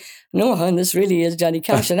kept saying, no, hon, this really is Johnny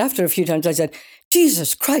Cash. And after a few times I said,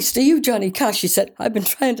 Jesus Christ, are you Johnny Cash? He said, I've been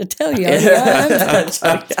trying to tell you. I am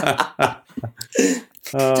Johnny Cash.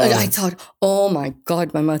 I thought, oh my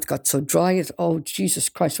God, my mouth got so dry. Oh, Jesus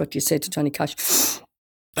Christ, what do you say to Johnny Cash?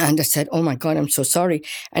 And I said, oh my God, I'm so sorry.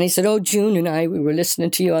 And he said, oh, June and I, we were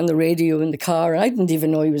listening to you on the radio in the car. And I didn't even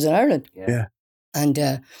know he was in Ireland. Yeah. And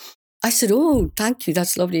I said, oh, thank you,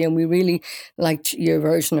 that's lovely. And we really liked your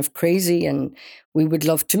version of Crazy, and we would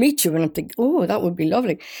love to meet you. And I'm thinking, oh, that would be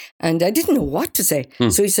lovely. And I didn't know what to say.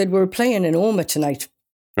 So he said, we're playing in Omagh tonight.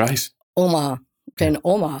 Right. Omagh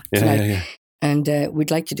tonight. Yeah. And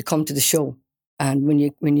we'd like you to come to the show. And when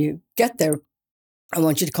you get there, I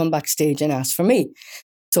want you to come backstage and ask for me.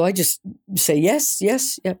 So I just say, yes.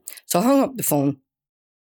 So I hung up the phone.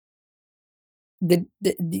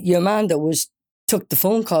 Your man that took the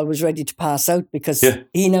phone call was ready to pass out, because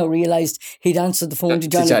he now realised he'd answered the phone to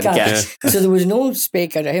Johnny Cash. So there was no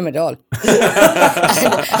speak out of him at all.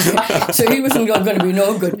 So he wasn't going to be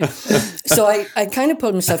no good. So I kind of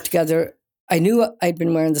pulled myself together. I knew I'd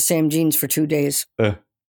been wearing the same jeans for 2 days. And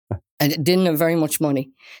it didn't have very much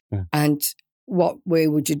money. And what way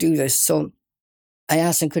would you do this? So I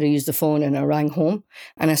asked him, could I use the phone? And I rang home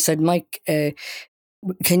and I said, Mike,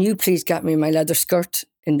 can you please get me my leather skirt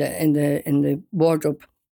in the wardrobe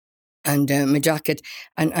and my jacket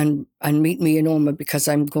and meet me in Omagh, because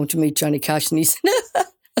I'm going to meet Johnny Cash. And he said,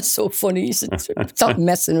 that's so funny. He said, stop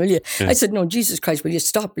messing, will you? I said, no, Jesus Christ, will you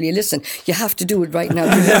stop? Will you listen? You have to do it right now.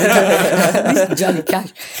 This is Johnny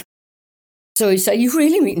Cash. So he said, you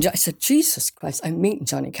really meeting Johnny? I said, Jesus Christ, I'm meeting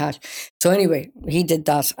Johnny Cash. So anyway, he did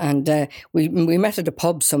that, and we met at a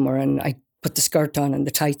pub somewhere, and I put the skirt on and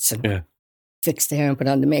the tights and fixed the hair and put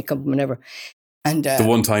on the makeup and whatever. And the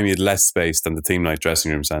one time you had less space than the team night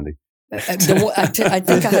dressing room, Sandy. I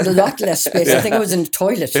think I had a lot less space. I think I was in the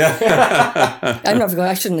toilet.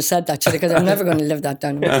 I shouldn't have said that, because I'm never going to live that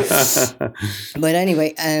down. But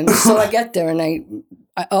anyway, so I get there, and I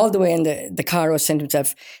all the way in the car, I was saying to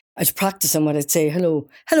myself, I was practicing what I'd say. Hello.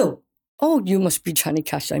 Oh, you must be Johnny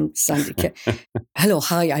Cash. I'm Sandy. Hello,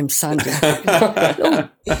 hi, I'm Sandy. Oh,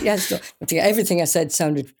 yes. Everything I said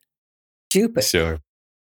sounded stupid. Sure.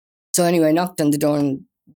 So anyway, I knocked on the door, and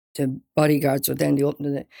the bodyguards were there, and they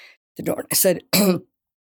opened the door. I said,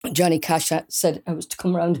 Johnny Cash said I was to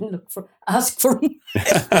come around and ask for him.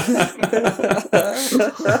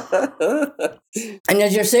 And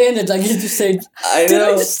as you're saying it, like you just said, I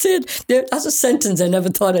know. I just said, that's a sentence I never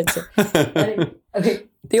thought I'd say. Anyway, okay,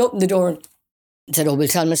 they opened the door and said, "Oh, we'll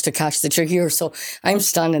tell Mr. Cash that you're here." So I'm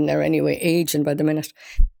standing there anyway, aging by the minute.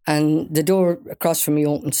 And the door across from me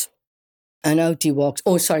opens. And out he walks.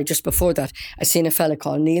 Oh, sorry, just before that, I seen a fella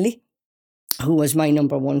called Neely, who was my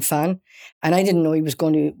number one fan. And I didn't know he was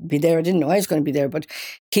going to be there. I didn't know I was going to be there, but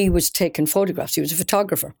he was taking photographs. He was a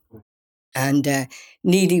photographer. And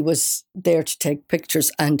Neely was there to take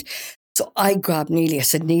pictures. And so I grabbed Neely. I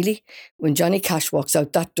said, "Neely, when Johnny Cash walks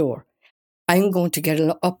out that door, I'm going to get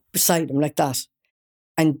up beside him like that.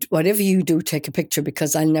 And whatever you do, take a picture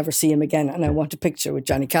because I'll never see him again. And I want a picture with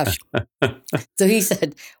Johnny Cash." So he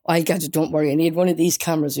said, "I got it, don't worry." And he had one of these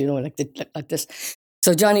cameras, like this.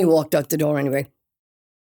 So Johnny walked out the door anyway.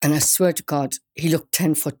 And I swear to God, he looked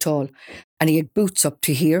 10 foot tall. And he had boots up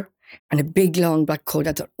to here and a big long black coat.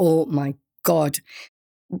 I thought, oh my God.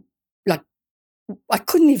 Like, I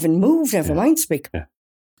couldn't even move, never mind speak. Yeah.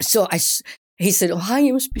 So he said, "Oh, hi,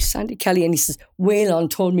 you must be Sandy Kelly." And he says, "Waylon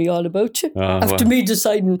told me all about you." After me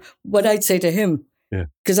deciding what I'd say to him.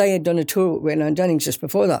 Because I had done a tour with Waylon Jennings just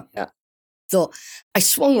before that. Yeah. So I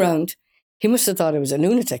swung round. He must have thought I was a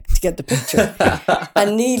lunatic to get the picture.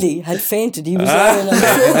 And Neely had fainted. He was lying on the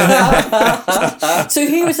floor. So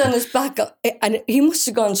he was on his back. And he must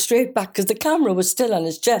have gone straight back because the camera was still on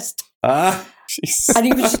his chest. And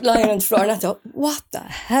he was lying on the floor. And I thought, what the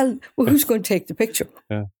hell? Well, who's going to take the picture?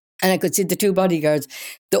 Yeah. And I could see the two bodyguards.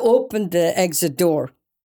 They opened the exit door,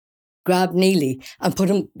 grabbed Neely and put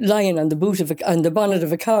him lying on the bonnet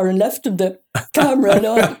of a car and left him the camera and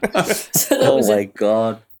all. So that was my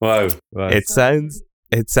God. Wow. It sounds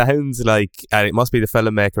like, and it must be the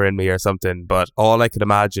filmmaker in me or something, but all I could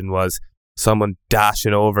imagine was someone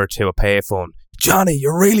dashing over to a payphone. "Johnny,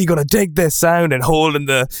 you're really going to dig this sound," and holding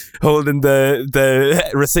the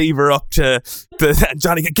receiver up to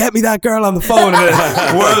Johnny, "Get me that girl on the phone." And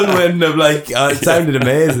a whirlwind of it sounded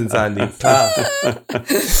amazing, Sandy.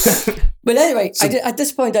 But anyway, at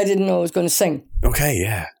this point, I didn't know I was going to sing. Okay,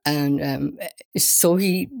 yeah. And so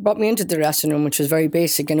he brought me into the dressing room, which was very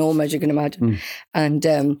basic and home, as you can imagine. And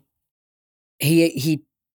he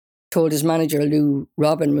told his manager, Lou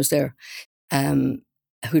Robin, was there,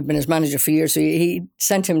 who'd been his manager for years. So he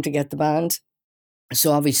sent him to get the band.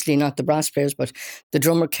 So obviously not the brass players, but the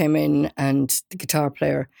drummer came in and the guitar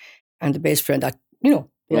player and the bass player. That, they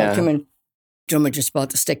all came in. Drummer just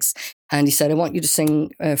bought the sticks. And he said, "I want you to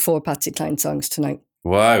sing 4 Patsy Cline songs tonight."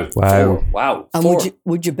 Wow. And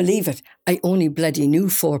would you believe it? I only bloody knew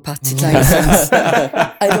 4 Patsy Cline songs.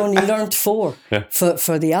 I'd only learnt 4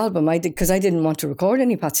 for the album. I did, because I didn't want to record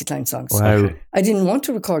any Patsy Cline songs. Wow. I didn't want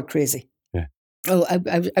to record Crazy. Yeah. Oh,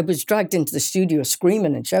 I was dragged into the studio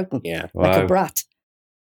screaming and shouting like a brat.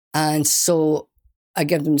 And so I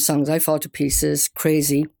gave them the songs I Fall to Pieces,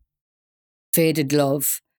 Crazy, Faded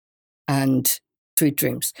Love, and Sweet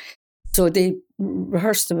Dreams. So they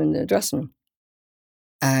rehearsed them in the dressing room.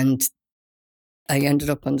 And I ended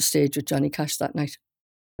up on the stage with Johnny Cash that night.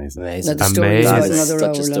 Amazing. Now the story is about another such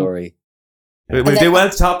hour a story. We'll do well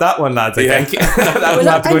to top that one, lads, I think. That would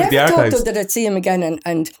have to go into the archives. I never thought that I'd see him again.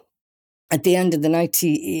 And at the end of the night,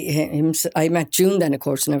 I met June then, of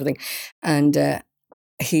course, and everything. And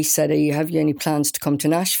he said, "Have you any plans to come to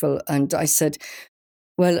Nashville?" And I said,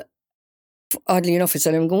 well, oddly enough, I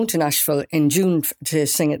said, "I'm going to Nashville in June to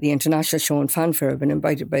sing at the International Show and Fanfare. I've been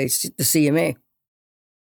invited by the CMA.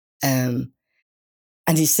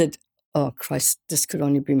 And he said, "Oh, Christ, this could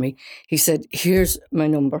only be me." He said, "Here's my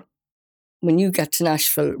number. When you get to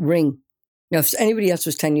Nashville, ring." Now, if anybody else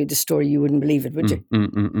was telling you the story, you wouldn't believe it, would you?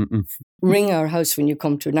 Ring our house when you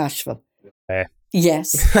come to Nashville.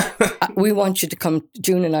 Yes. We want you to come,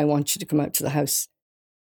 June and I want you to come out to the house.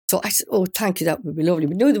 So I said, "Oh, thank you, that would be lovely."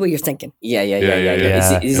 But know the way you're thinking. Yeah.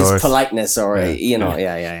 Is this politeness or,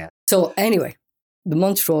 yeah. So anyway, the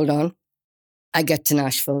months rolled on. I get to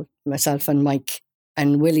Nashville, myself and Mike,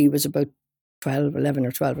 and Willie was about 11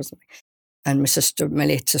 or 12 or something. And my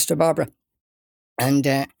late sister Barbara. And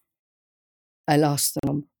I lost the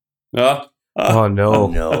number. Oh no.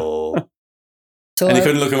 No. So and you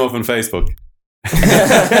couldn't look him up on Facebook.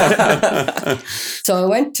 So I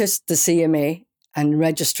went to the CMA and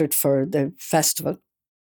registered for the festival.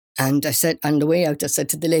 And I said, on the way out, I said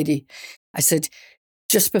to the lady, I said,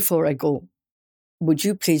 "Just before I go, would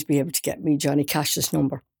you please be able to get me Johnny Cash's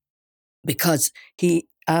number? Because he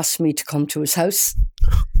asked me to come to his house."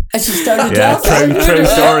 And she started laughing. True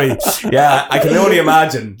story. Yeah, I can only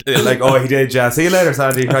imagine. Like, "Oh, he did, yeah. See you later,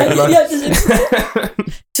 Sandy."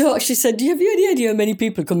 So So she said, "Do you have any idea how many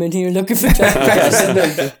people come in here looking for Johnny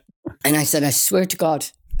Cash?" And I said, I swear to God.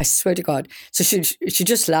 So she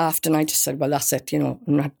just laughed, and I just said, "Well, that's it.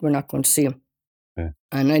 We're not going to see him." Yeah.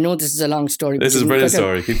 And I know this is a long story. This is a brilliant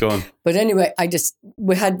story. Keep going. But anyway,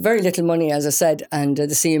 we had very little money, as I said, and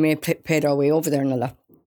the CMA paid our way over there and all that.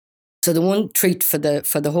 So the one treat for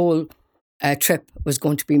the whole trip was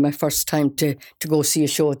going to be my first time to go see a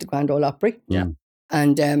show at the Grand Ole Opry. Yeah.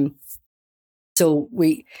 And so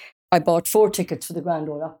I bought 4 tickets for the Grand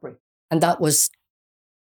Ole Opry, and that was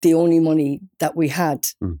the only money that we had,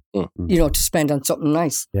 to spend on something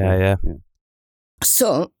nice. Yeah.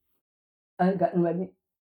 So I got ready.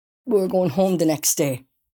 We were going home the next day,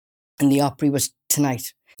 and the Opry was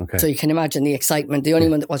tonight. Okay. So you can imagine the excitement. The only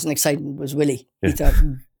one that wasn't excited was Willie. He thought,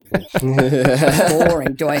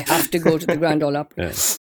 boring. Do I have to go to the Grand Ole Opry? Yeah.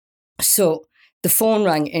 So the phone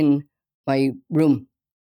rang in my room.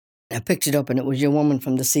 I picked it up, and it was your woman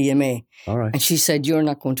from the CMA. All right. And she said, "You're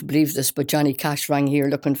not going to believe this, but Johnny Cash rang here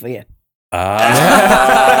looking for you." There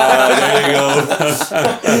you go.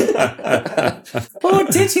 Oh,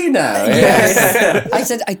 did he now? Yes. I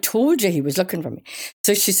said, "I told you he was looking for me."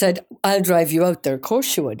 So she said, "I'll drive you out there." Of course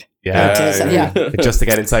she would. Yeah. Just to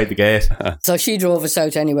get inside the gate. So she drove us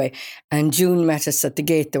out anyway. And June met us at the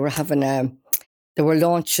gate. They were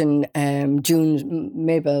launching June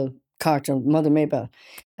Mabel Carter, Mother Mabel.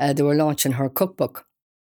 They were launching her cookbook.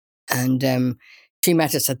 And she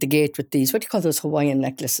met us at the gate with these, what do you call those Hawaiian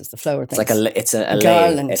necklaces, the flower things? It's a lei.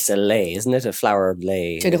 Garland. It's a lei, isn't it? A flower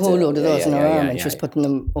lei. She had a whole load of those in her arm, and she was putting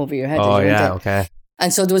them over your head. Oh, yeah, okay.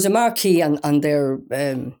 And so there was a marquee on their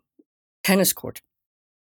tennis court.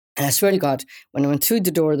 And I swear to God, when I went through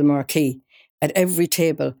the door of the marquee, at every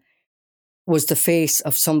table was the face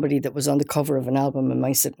of somebody that was on the cover of an album in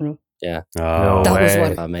my sitting room. Yeah. Oh, That was way.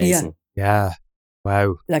 what, Amazing. Yeah.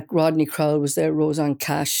 Wow. like Rodney Crowell was there, Roseanne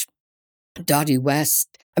Cash, Dottie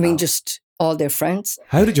West. I mean, just all their friends.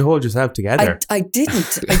 How did you hold yourself together? I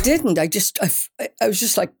didn't. I was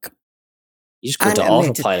just like, You just go to animated.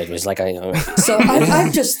 autopilot. It was like, so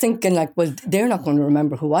I'm just thinking like, well, they're not going to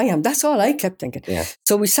remember who I am. That's all I kept thinking. Yeah.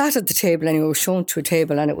 So we sat at the table, and we were shown to a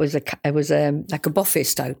table, and it was like a buffet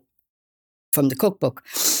style from the cookbook.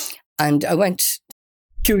 And I went,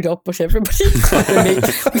 queued up with everybody.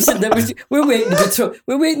 We said we're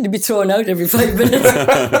waiting to be thrown out every 5 minutes.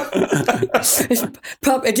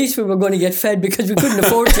 At least we were going to get fed, because we couldn't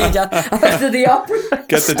afford to eat after the opera.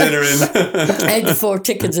 Get the dinner in. I had the 4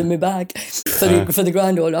 tickets in my bag for the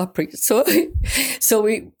Grand Ole Opry. So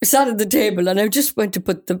we sat at the table, and I just went to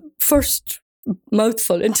put the first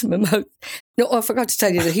mouthful into my mouth. No, I forgot to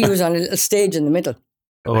tell you that he was on a little stage in the middle.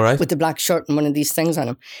 All right. With the black shirt and one of these things on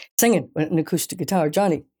him, singing with an acoustic guitar,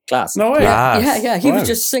 Johnny. class. No way. Yeah. He was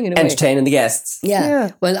just singing away. Entertaining the guests.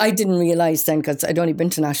 Yeah. Well, I didn't realise then, because I'd only been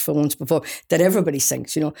to Nashville once before, that everybody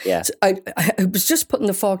sings, Yeah. So I was just putting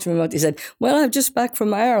the fork in my mouth. He said, "Well, I'm just back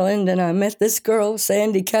from Ireland, and I met this girl,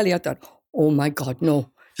 Sandy Kelly." I thought, oh my God, no.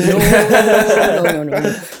 No.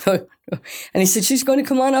 And he said, "She's going to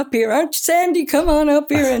come on up here. Aren't you, Sandy? Come on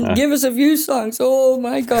up here and give us a few songs." Oh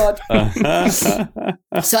my God.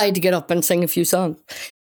 So I had to get up and sing a few songs.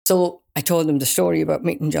 So I told them the story about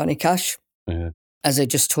meeting Johnny Cash, as I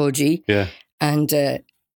just told you. Yeah. And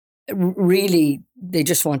really, they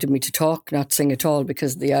just wanted me to talk, not sing at all,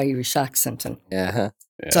 because of the Irish accent. And Yeah.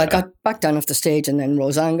 so I got back down off the stage, and then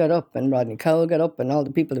Roseanne got up, and Rodney Crowell got up, and all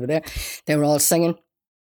the people that were there. They were all singing.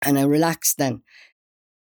 And I relaxed then.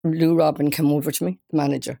 Lou Robin came over to me, the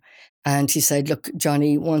manager, and he said, "Look,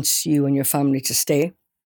 Johnny wants you and your family to stay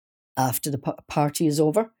after the party is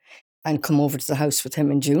over and come over to the house with him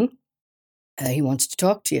in June. He wants to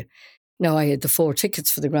talk to you." Now, I had the 4 tickets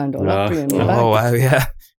for the Grand Ole Opry in my bag. Oh, wow, yeah.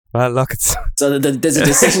 Well, look, it's... So there's a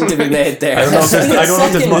decision to be made there. I don't know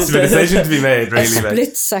if there's much of a decision to be made, really. A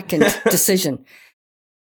split-second decision.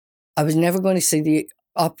 I was never going to see the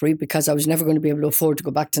Opry, because I was never going to be able to afford to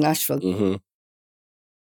go back to Nashville. Mm-hmm.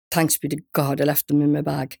 Thanks be to God, I left them in my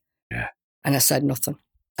bag. Yeah. And I said nothing.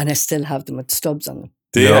 And I still have them with stubs on them.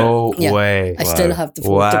 No Yeah. way. I still have the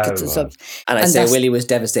 4 tickets and stubs. And I And say that's- Willie was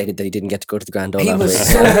devastated that he didn't get to go to the Grand Ole He Opry. was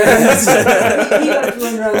so he was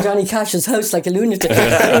running around Johnny Cash's house like a lunatic.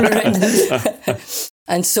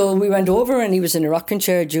 And so we went over, and he was in a rocking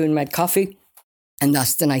chair. June made coffee. And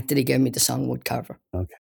that's the night that he gave me the song Woodcarver.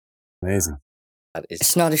 Amazing. That is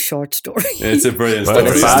It's not a short story. It's a brilliant Well, story.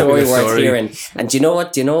 But it's a Fabulous story worth story. hearing. And do you know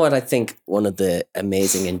what? I think one of the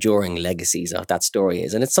amazing, enduring legacies of that story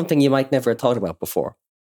is, and it's something you might never have thought about before.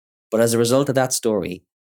 But as a result of that story,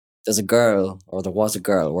 there was a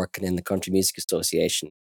girl working in the Country Music Association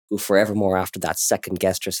who forevermore after that second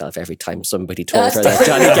guessed herself every time somebody told her that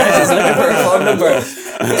Johnny Cash was looking for a phone number.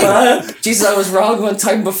 But, Jesus, I was wrong one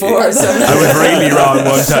time before. So I was really wrong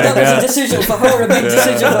one time. That was a decision for her, a big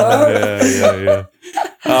decision for her. Yeah.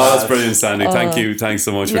 Oh, that's brilliant, Sandy. Thank you. Thanks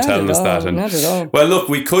so much for telling us that. And, not at all. well, look,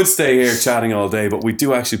 we could stay here chatting all day, but we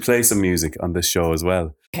do actually play some music on this show as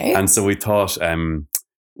well. Okay. And so we thought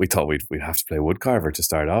we'd have to play Woodcarver to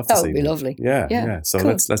start off. That this would be evening. lovely. Yeah. So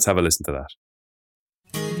cool. let's have a listen to that.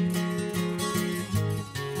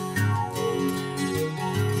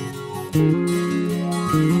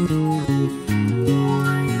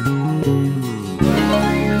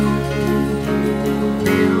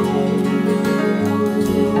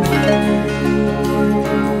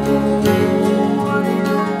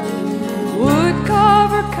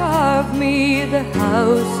 Carve me the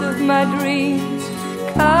house of my dreams.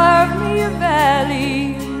 Carve me a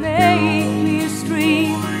valley, make me a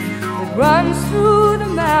stream that runs through the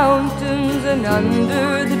mountains and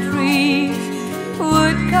under the trees.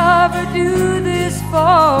 Woodcarver, do this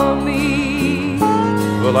for me.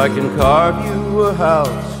 Well, I can carve you a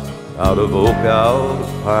house out of oak, out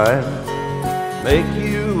of pine, make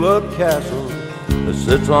you a castle that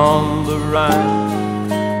sits on the Rhine,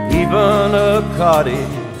 even a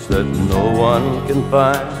cottage that no one can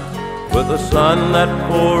find, with a sun that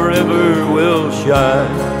forever will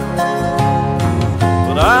shine.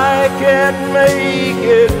 But I can't make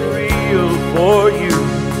it real for you.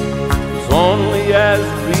 It's only as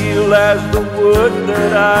real as the wood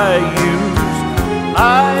that I use.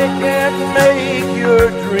 I can't make your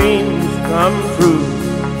dreams come true.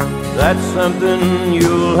 That's something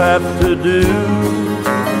you'll have to do.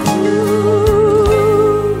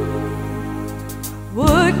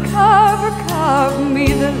 Woodcarver, carve me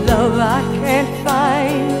the love I can't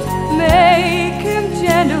find. Make him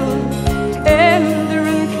gentle, tender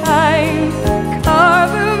and kind.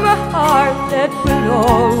 Carve him a heart that will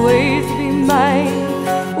always be mine.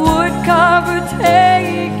 Woodcarver,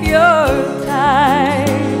 take your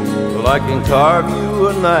time. Well, I can carve you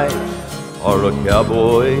a knight, or a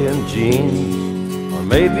cowboy in jeans, or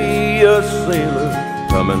maybe a sailor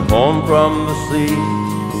coming home from the sea.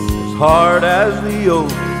 Hard as the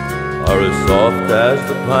oak, or as soft as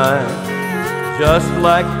the pine, just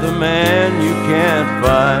like the man you can't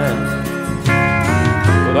find.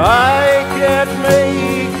 But I can't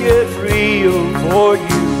make it real for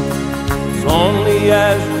you. It's only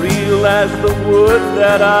as real as the wood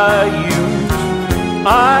that I use.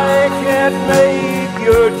 I can't make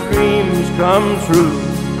your dreams come true.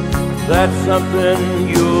 That's something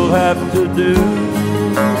you'll have to do.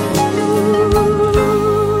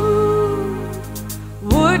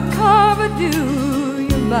 Do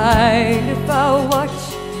you mind if I watch?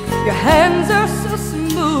 Your hands are so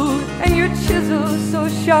smooth and your chisel so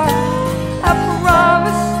sharp. I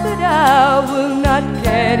promise that I will not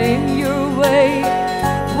get in your way.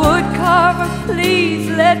 Woodcarver, please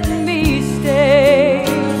let me stay.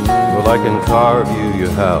 Well, I can carve you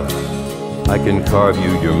your house, I can carve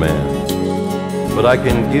you your man, but I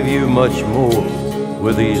can give you much more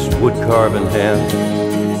with these wood carving hands.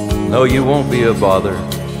 No, you won't be a bother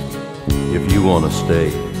if you want to stay.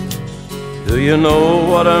 Do you know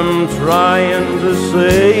what I'm trying to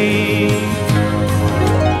say?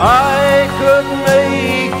 I could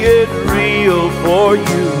make it real for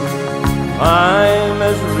you. I'm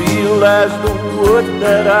as real as the wood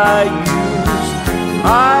that I use.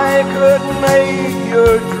 I could make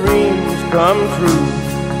your dreams come true.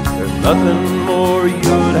 There's nothing more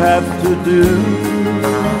you'd have to do.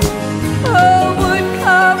 Oh,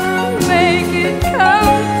 woodcarver, make it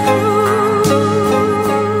come true.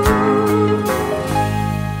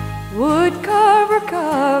 Woodcarver,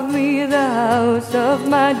 carve me the house of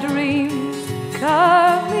my dreams.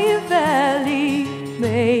 Carve me a valley,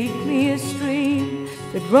 make me a stream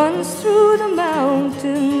that runs through the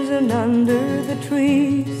mountains and under the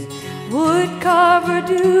trees. Woodcarver,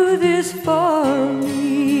 do this for me.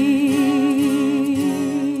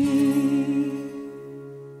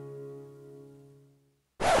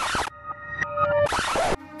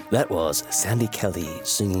 That was Sandy Kelly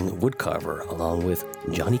singing Woodcarver along with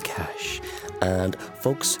Johnny Cash. And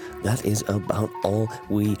folks, that is about all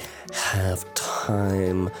we have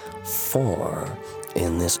time for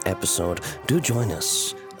in this episode. Do join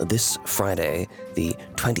us this Friday, the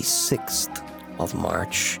 26th of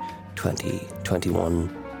March, 2021,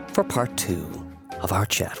 for part 2 of our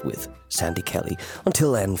chat with Sandy Kelly.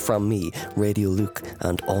 Until then, from me, Radio Luke,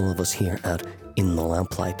 and all of us here at In the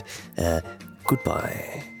Lamplight,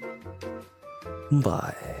 goodbye.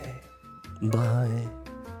 Bye. Bye.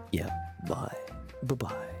 Yeah, bye.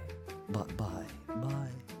 Bye-bye. Bye-bye. Bye.